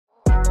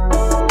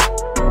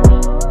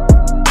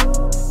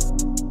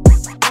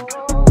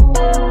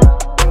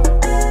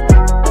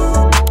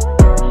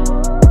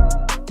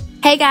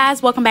Hey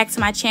guys, welcome back to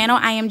my channel.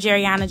 I am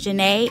Jeriana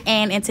Janae,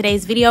 and in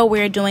today's video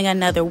we're doing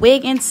another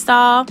wig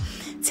install.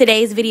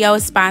 Today's video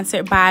is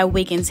sponsored by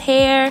Wiggins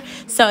hair,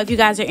 so if you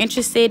guys are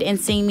interested in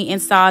seeing me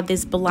install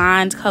this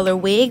blonde color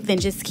wig, then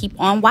just keep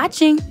on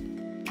watching.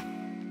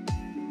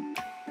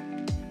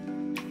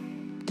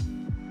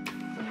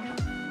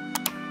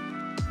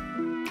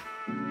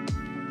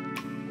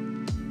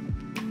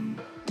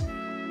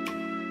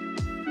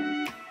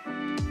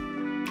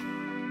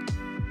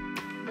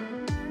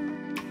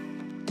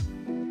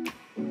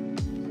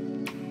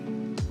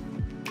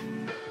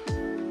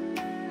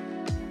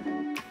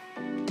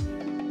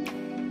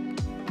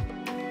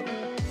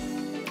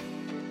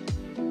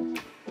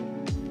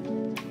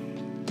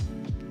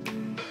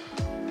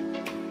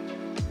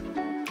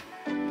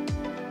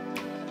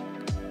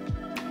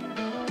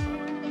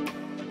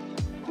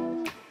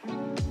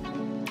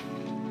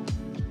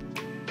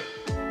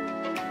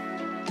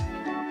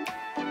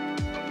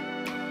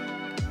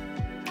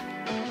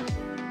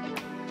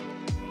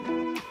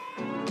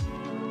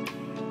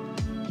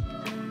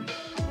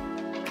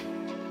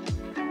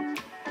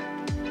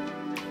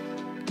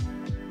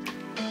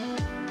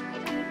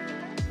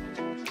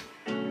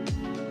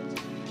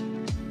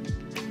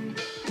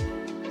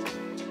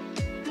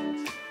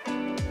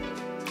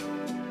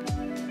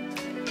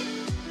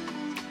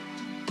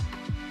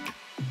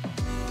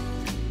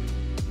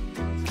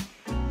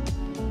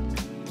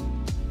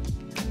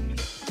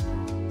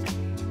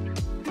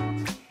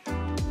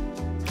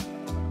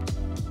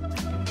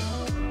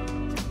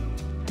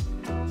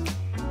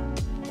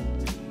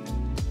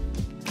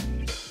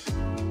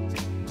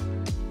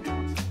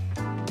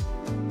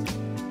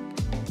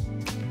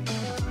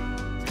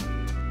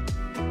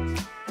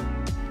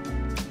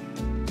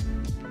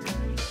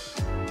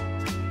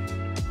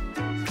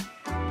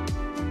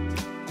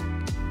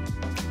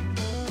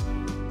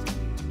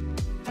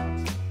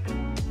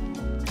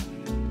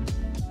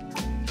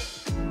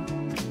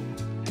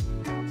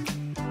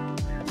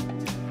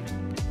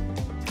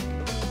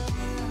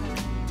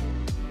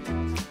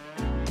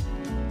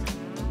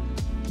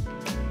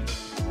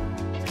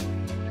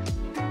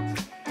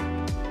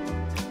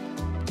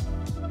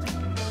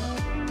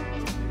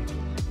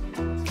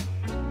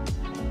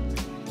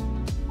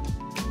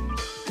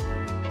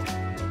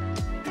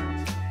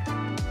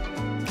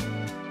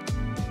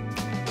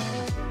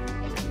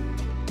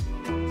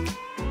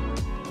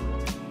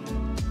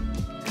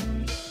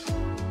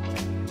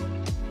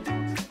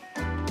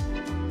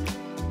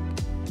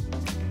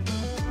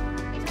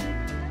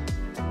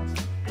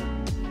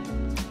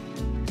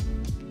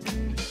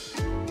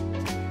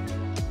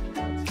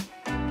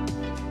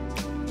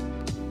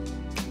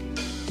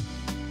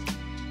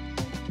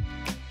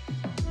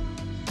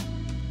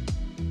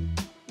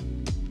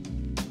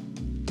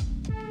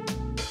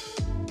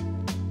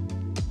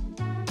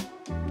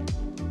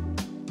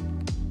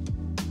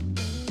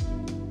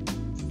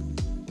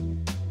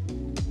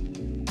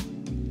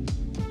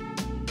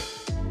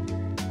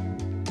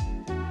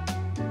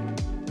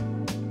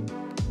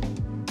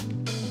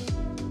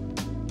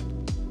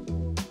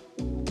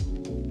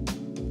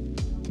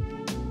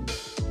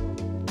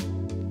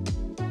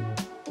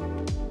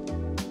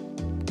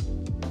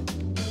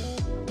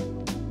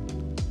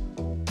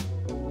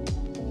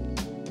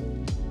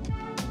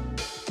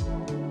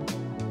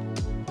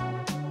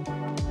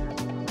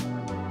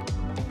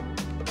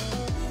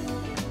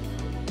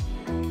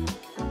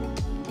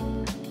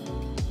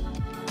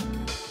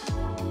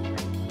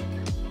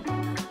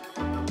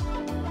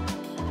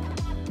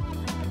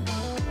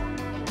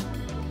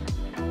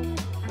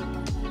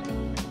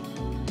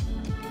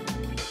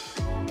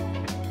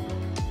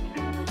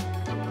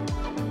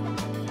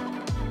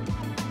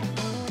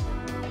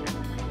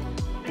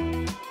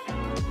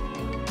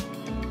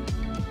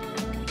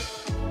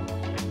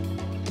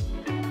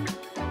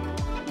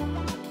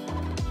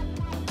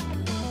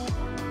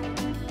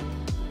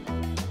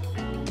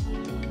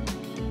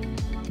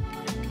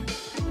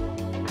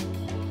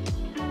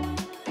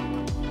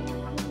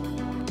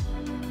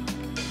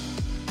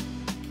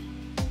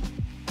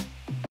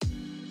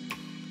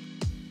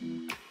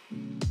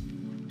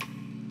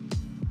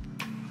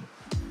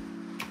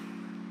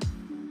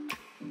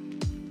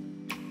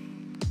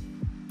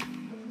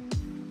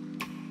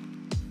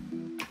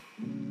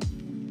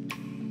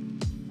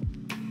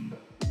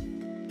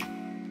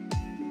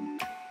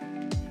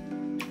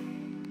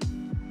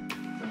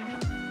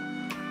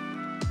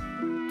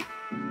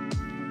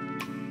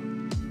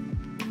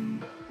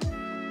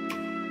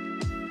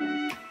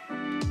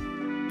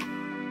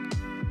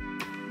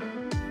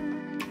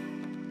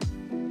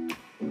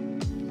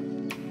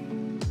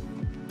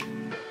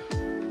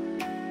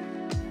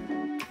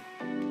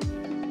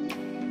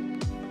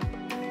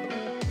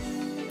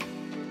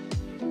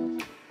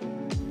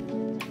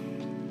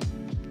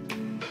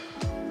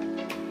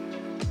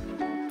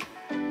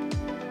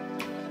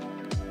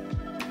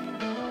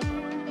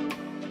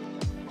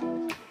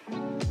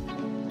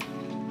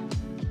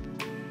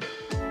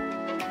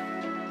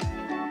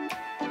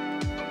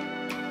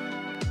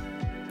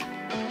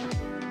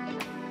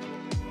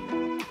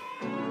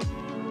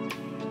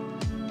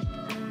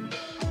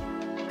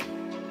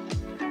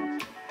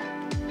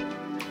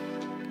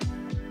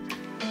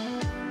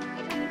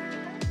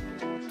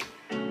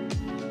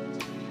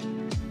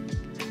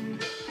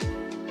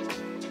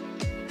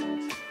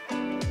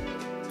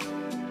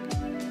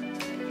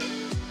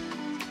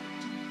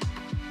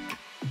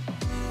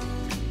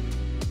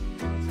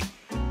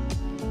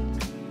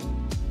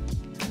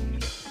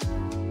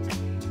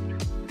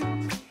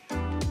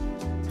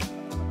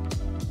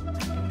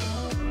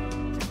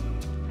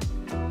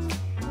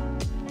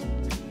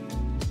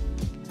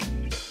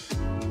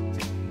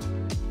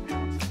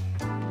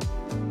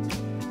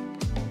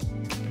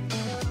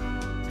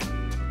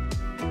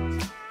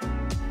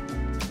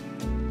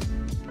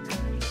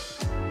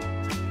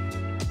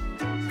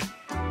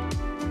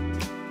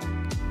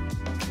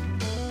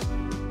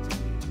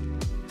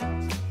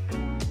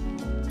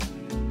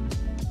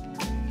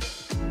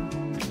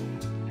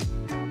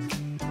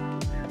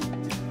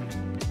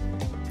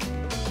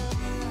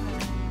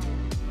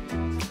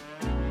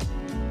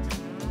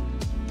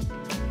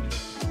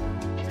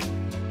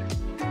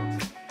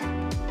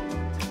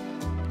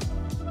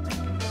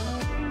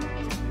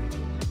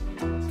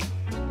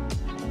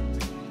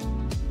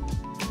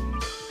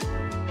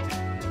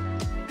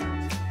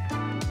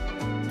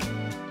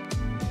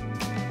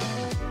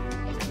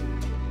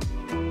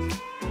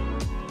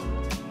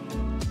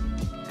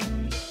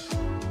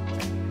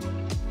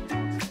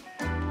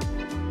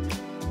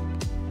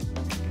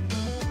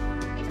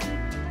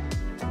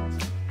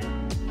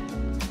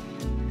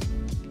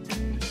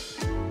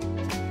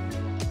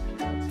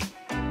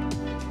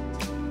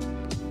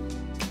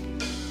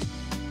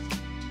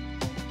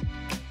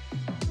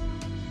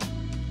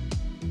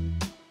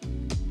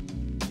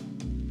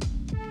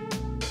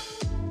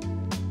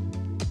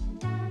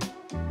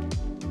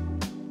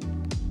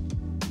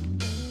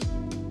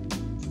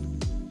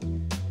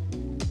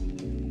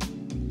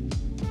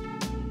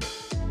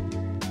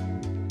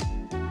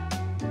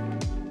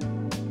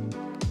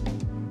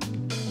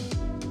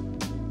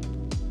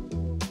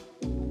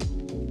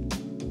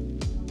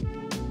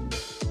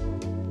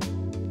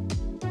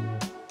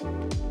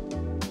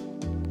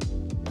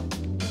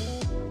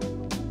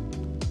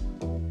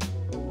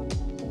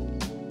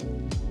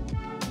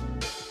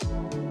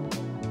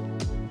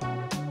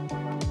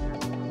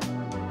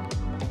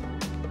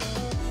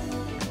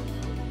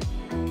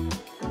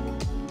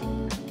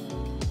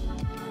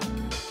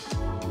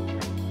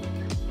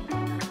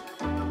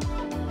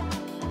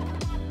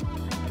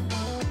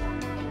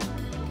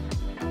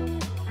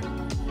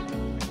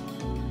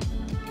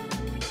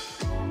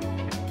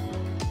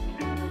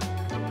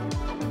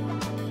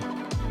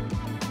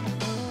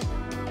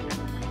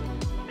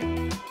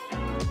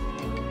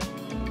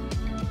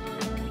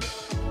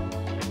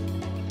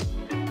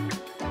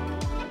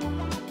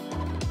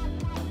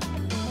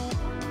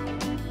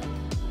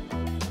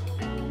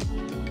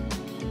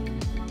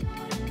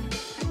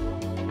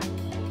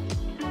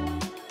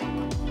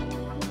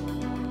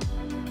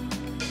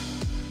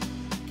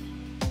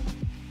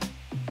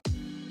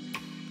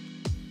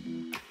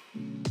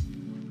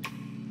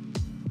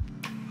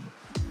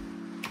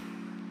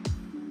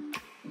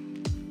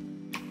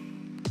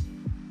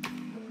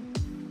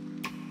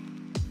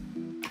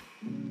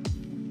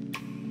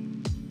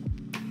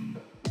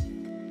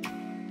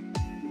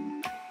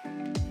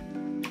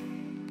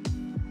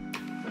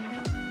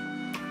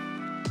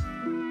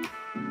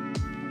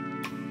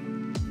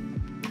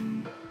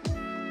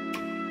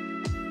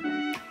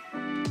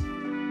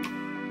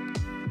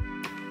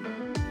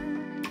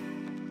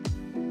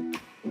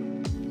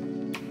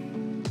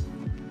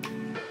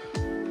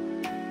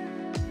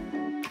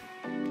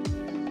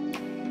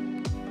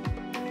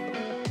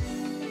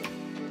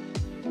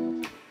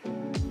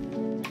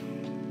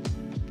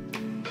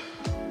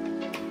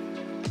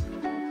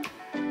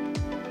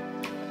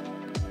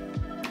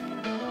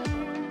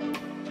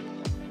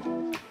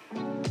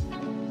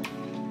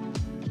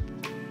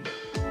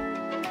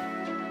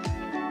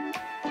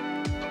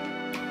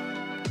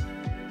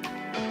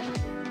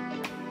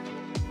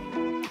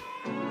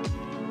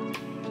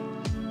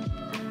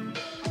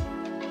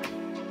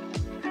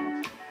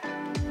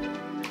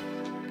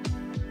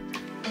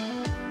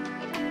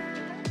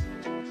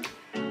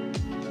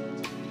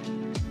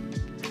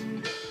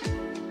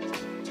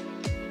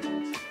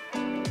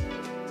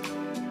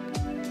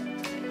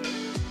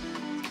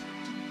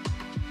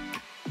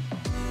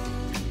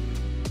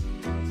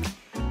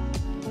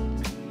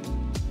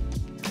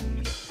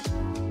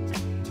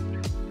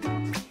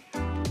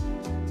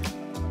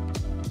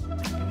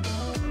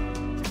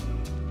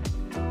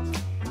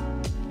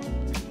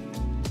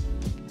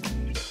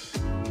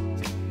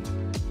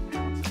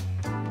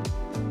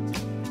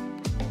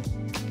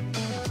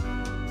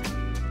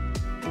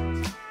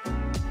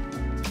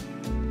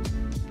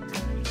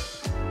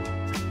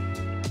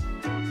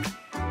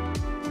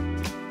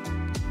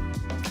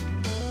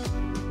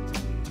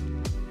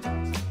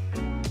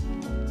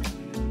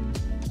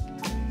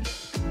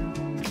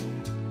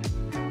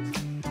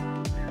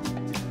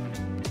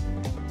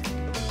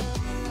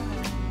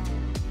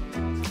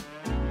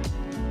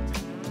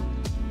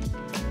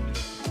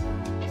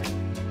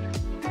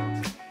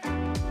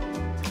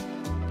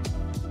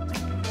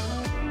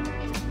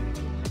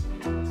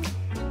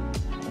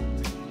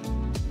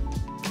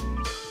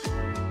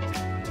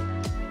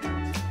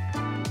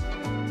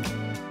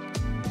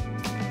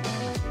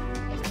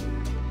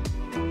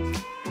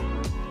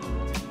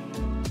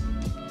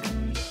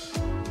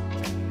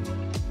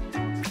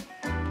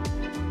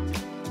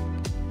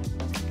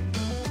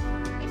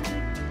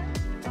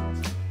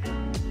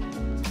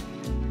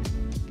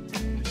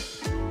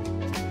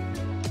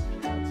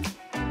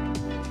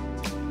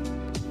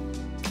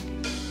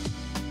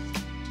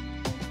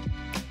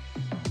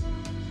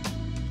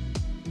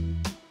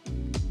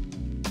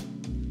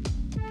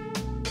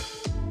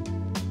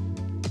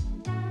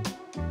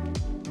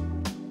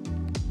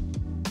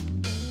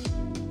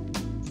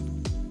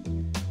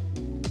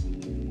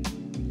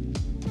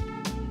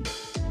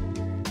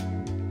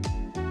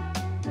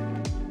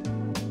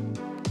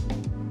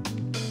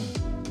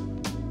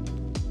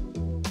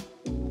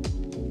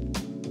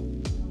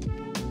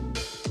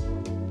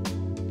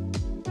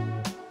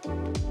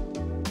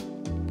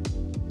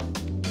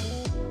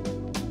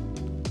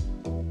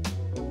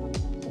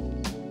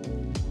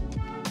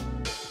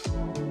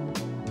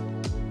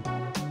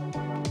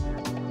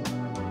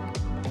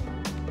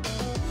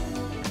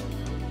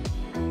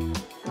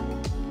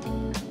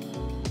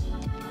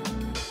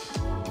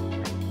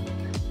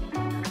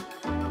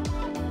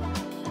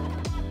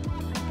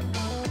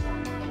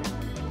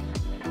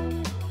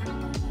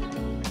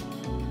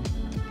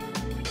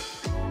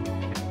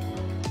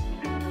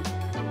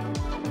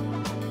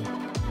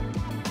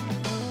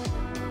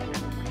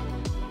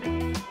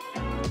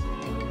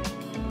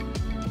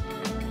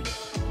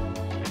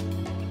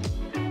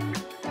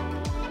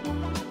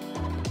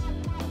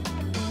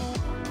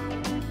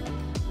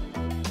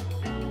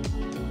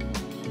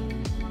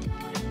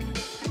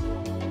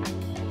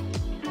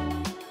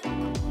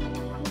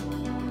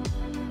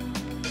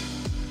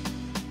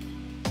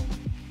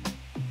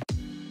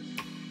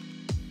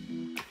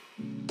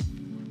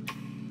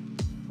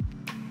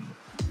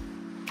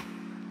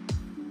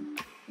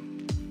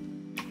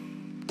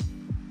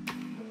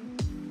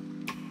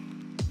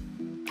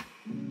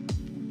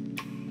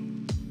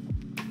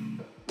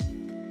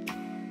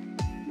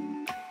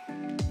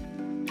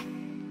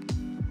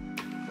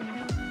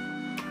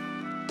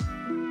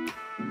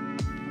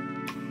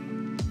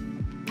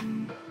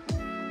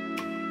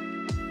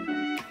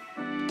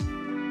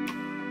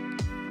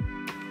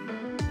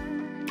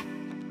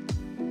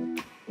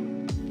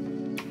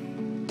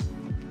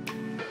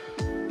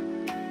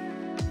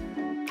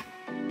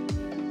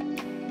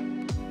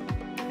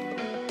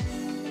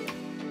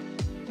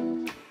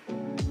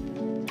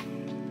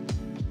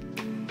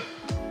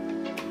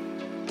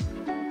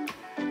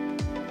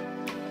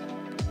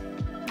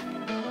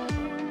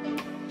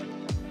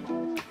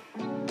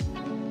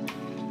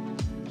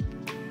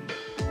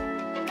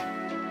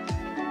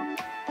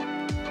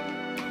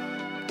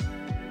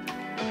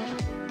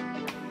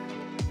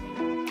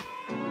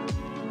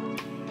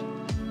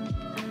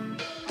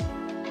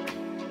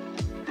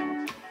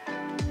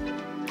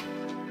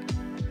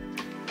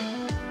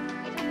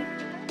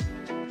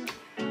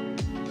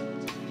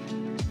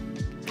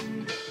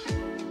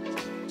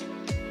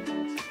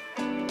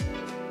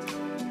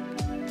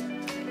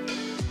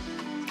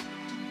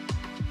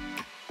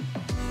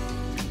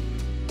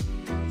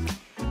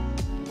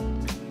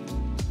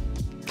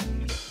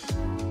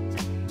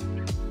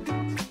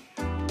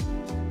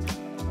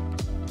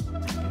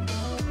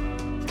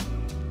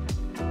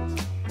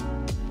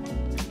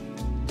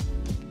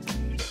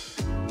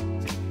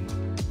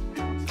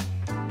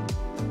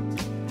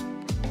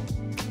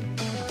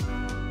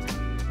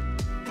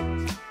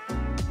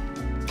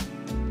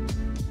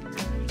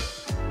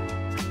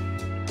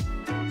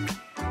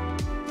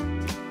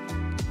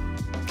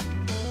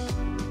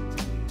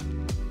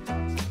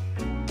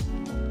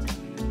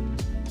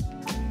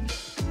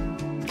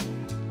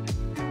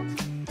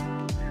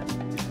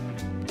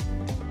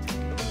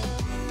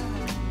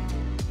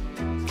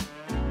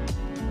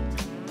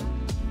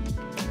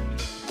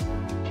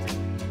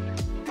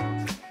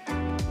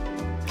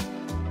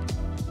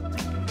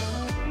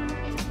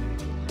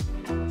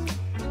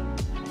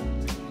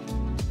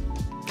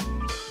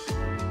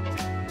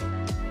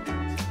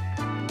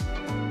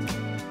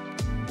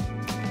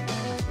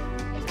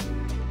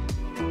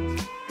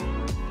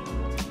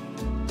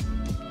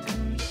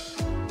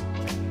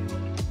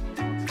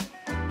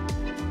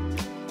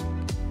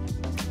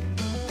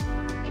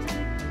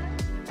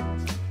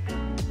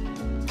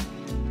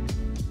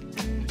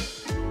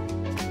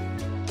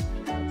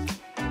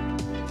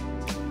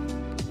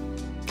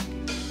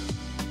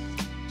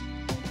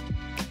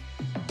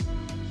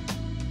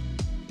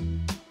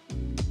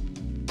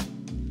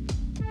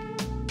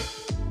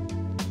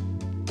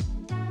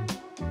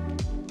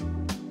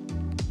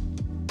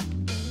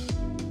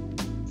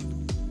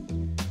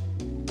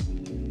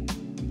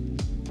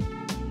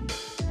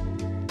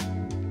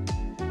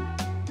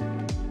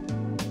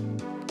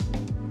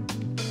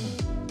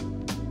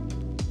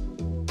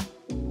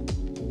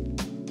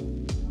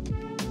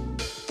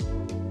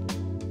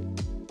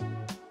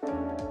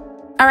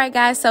 All right,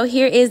 guys, so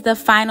here is the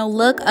final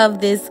look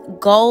of this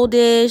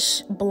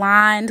goldish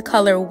blonde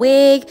color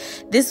wig.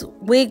 This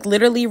wig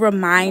literally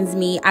reminds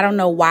me, I don't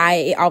know why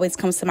it always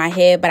comes to my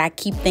head, but I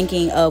keep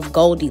thinking of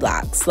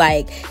Goldilocks.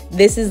 Like,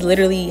 this is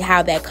literally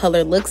how that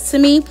color looks to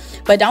me.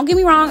 But don't get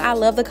me wrong, I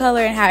love the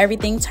color and how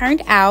everything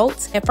turned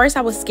out. At first,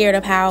 I was scared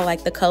of how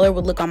like the color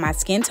would look on my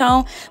skin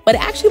tone, but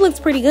it actually looks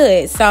pretty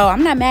good, so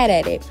I'm not mad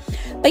at it.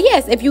 But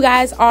yes, if you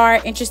guys are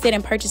interested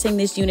in purchasing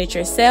this unit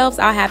yourselves,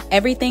 I'll have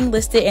everything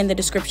listed in the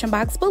description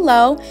box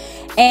below.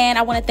 And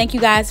I want to thank you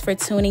guys for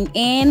tuning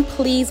in.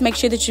 Please make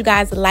sure that you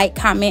guys like,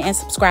 comment, and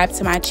subscribe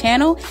to my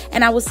channel.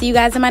 And I will see you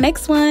guys in my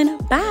next one.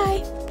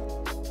 Bye.